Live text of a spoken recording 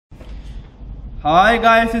Hi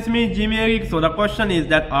guys, it's me Jimmy Geek. So the question is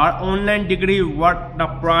that our online degree what the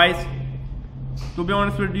price? To be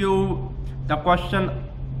honest with you, the question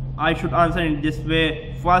I should answer in this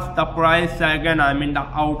way. First the price, second the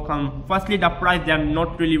outcome. Firstly the price, they are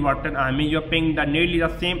not really worth it. You're paying nearly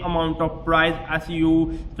the same amount of price as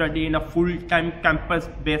you study in a full-time campus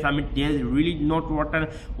base. They're really not worth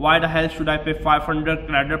it. Why the hell should I pay 500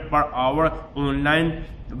 credit per hour online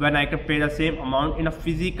when I can pay the same amount in a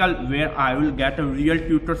physical where I will get a real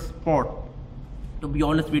tutor support? To be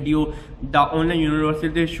honest with you, the online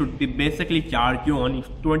university should be basically charge you only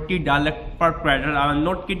 $20 per credit. I'm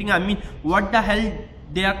not kidding. What the hell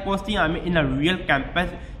they are costing? In a real campus,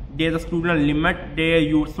 there's a student limit. There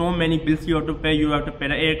you so many bills you have to pay. You have to pay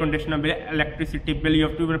the air conditioner bill, electricity bill. You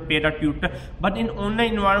have to pay the tutor. But in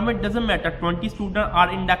online environment, doesn't matter. 20 students are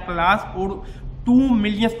in the class or 2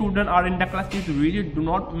 million students are in the class. It really do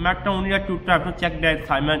not matter. Only the tutor have to check their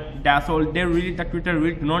assignment. That's all. The tutor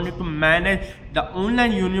really do not need to manage. The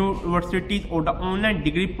online universities or the online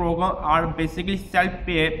degree program are basically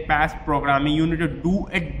self-paced programming. You need to do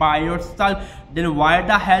it by yourself. Then why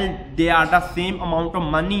the hell they are the same amount of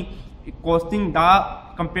money costing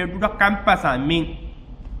compared to the campus?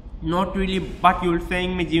 Not really, but you're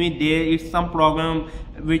saying me, Jimmy, there is some program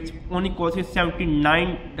which only costs you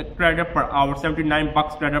 79 credit per hour, 79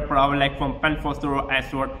 bucks credit per hour, like from Penn Foster or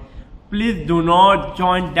Ashford. Please do not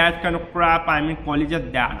join that kind of crap.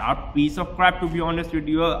 Colleges that are piece of crap, to be honest with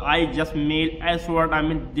you. I just mailed Ashford.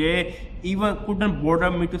 They even couldn't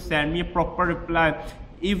bother me to send me a proper reply.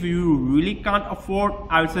 If you really can't afford,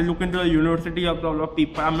 I would say look into the University of the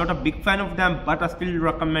People. I'm not a big fan of them, but I still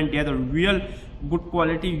recommend they're the real good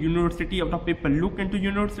quality University of the People. Look into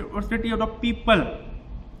University of the People.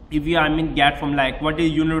 If you get from like what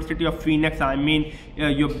is University of Phoenix,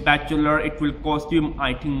 your bachelor, it will cost you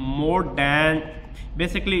I think more than,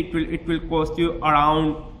 basically it will cost you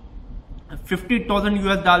around 50,000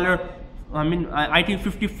 US dollar. I think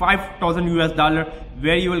 55,000 US dollar,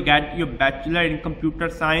 where you will get your bachelor in computer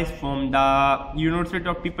science from the University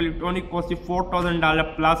of People. It only costs you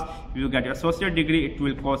 $4,000 plus. You get your associate degree, it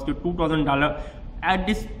will cost you $2,000. At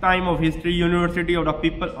this time of history, University of the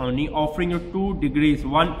People only offering you 2 degrees,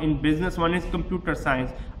 one in business, one is computer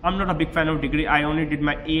science. I'm not a big fan of degree. I only did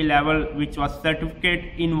my A level, which was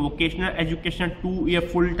certificate in vocational education, 2-year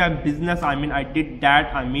full-time business. I did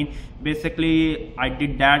that. Basically I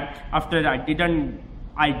did that. After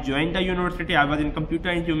I joined the university. I was in computer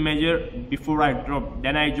engineering major before I dropped.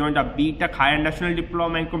 Then I joined a BTech higher national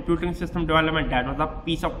diploma in computing system development. That was a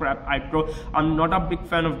piece of crap. I'm not a big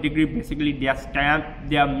fan of degree. Basically they are scam.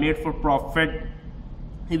 They are made for profit.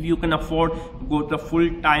 If you can afford, go to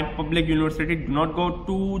full-time public university. Do not go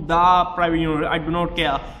to the private university. I do not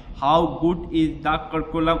care how good is the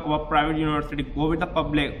curriculum of a private university. Go with the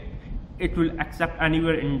public. It will accept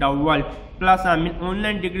anywhere in the world. Plus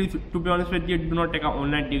online degrees, to be honest with you, do not take an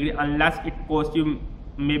online degree unless it costs you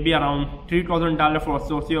maybe around $3,000 for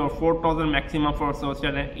associate, or $4,000 maximum for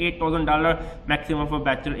associate, and $8,000 maximum for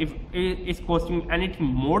bachelor. If it is costing anything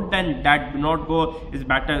more than that, do not go. It's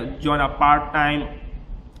better join a part-time,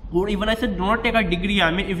 or even I said do not take a degree.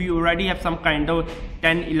 If you already have some kind of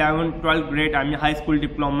 10, 11, 12 grade, high school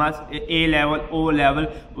diplomas, A level, O level,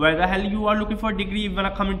 where the hell you are looking for a degree? If you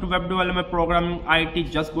wanna come into web development, programming,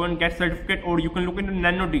 IT, just go and get certificate, or you can look into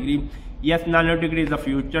nano degree. Yes, nano degree is the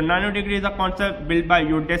future. Nano degree is a concept built by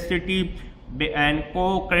Udacity and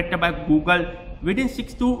co-created by Google. Within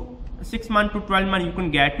 6 months to 12 months, you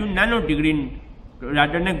can get your nano degree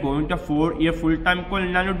rather than going to 4-year full-time called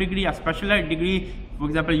nano degree, a specialized degree. For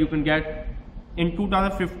example, you can get in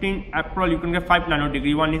 2015 April, you can get 5 nano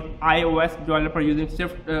degree. One is iOS developer using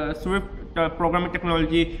Swift programming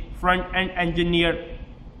technology, front-end engineer,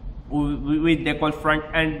 which they call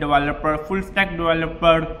front-end developer, full-stack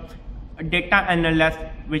developer, data analyst,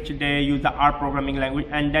 which they use the R programming language,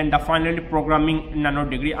 and then the finally programming nano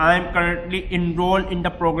degree. I am currently enrolled in the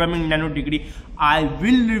programming nano degree. I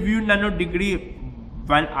will review nano degree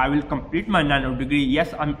when I will complete my nano degree.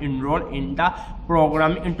 Yes, I'm enrolled in the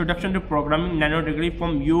programming introduction to programming nano degree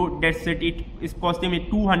from Udacity. It is costing me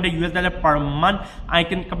 $200 US per month. I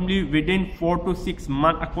can complete within 4 to 6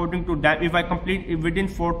 months according to that. If I complete it within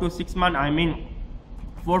 4 to 6 months,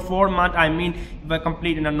 for 4 months, if I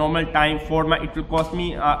complete in a normal time, 4 months, it will cost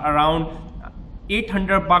me around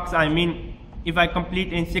 800 bucks. If I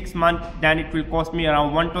complete in 6 months, then it will cost me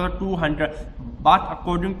around 1,200. But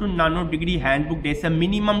according to nano degree handbook, there's a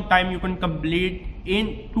minimum time you can complete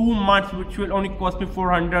in 2 months, which will only cost me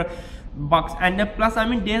 400 bucks. And then plus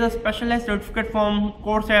there's a specialized certificate from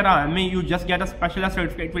Coursera. You just get a specialized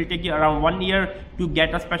certificate. It will take you around 1 year to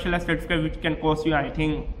get a specialized certificate, which can cost you I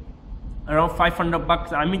think around 500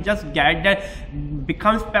 bucks. I mean, just get that,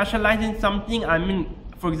 become specialized in something. I mean,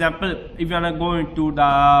 for example, if you wanna go into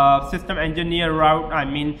the system engineer route, I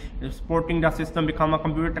mean, supporting the system, become a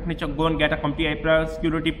computer technician, go and get a computer plus,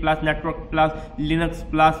 security plus, network plus, Linux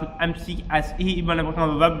plus, MCSE. If you wanna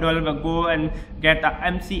become a web developer, go and get a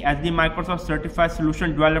MCSD, Microsoft Certified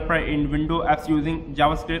Solution Developer in Windows apps using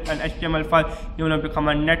JavaScript and HTML5. You wanna become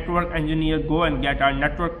a network engineer, go and get a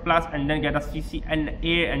network plus, and then get a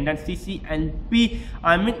CCNA, and then CCNP.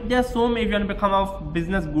 I mean, there's so many. If you wanna become a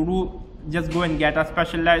business guru, just go and get a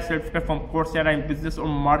specialized certificate from Coursera in business or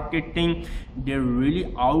marketing. They're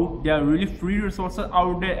really out. There are really free resources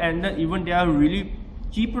out there, and then even there are really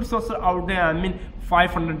cheap resources out there. I mean,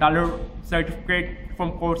 $500 certificate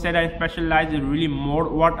from Coursera and specialized is really more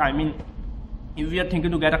what I mean. If you are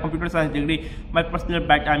thinking to get a computer science degree, my personal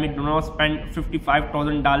bet, I mean, do not spend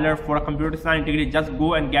 $55,000 for a computer science degree. Just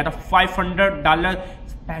go and get a $500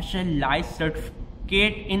 specialized certificate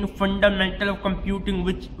in fundamental of computing,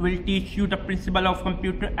 which will teach you the principle of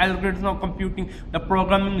computer, algorithms of computing, the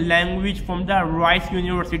programming language from the Rice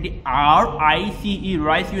University, RICE.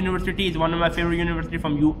 Rice University is one of my favorite universities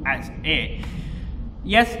from USA.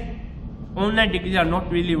 Yes, online degrees are not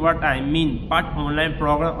really what I mean, but online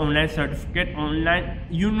program, online certificate, online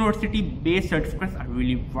university based certificates are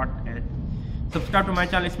really what else. Subscribe to my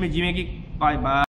channel. It's me, Geek. Bye bye.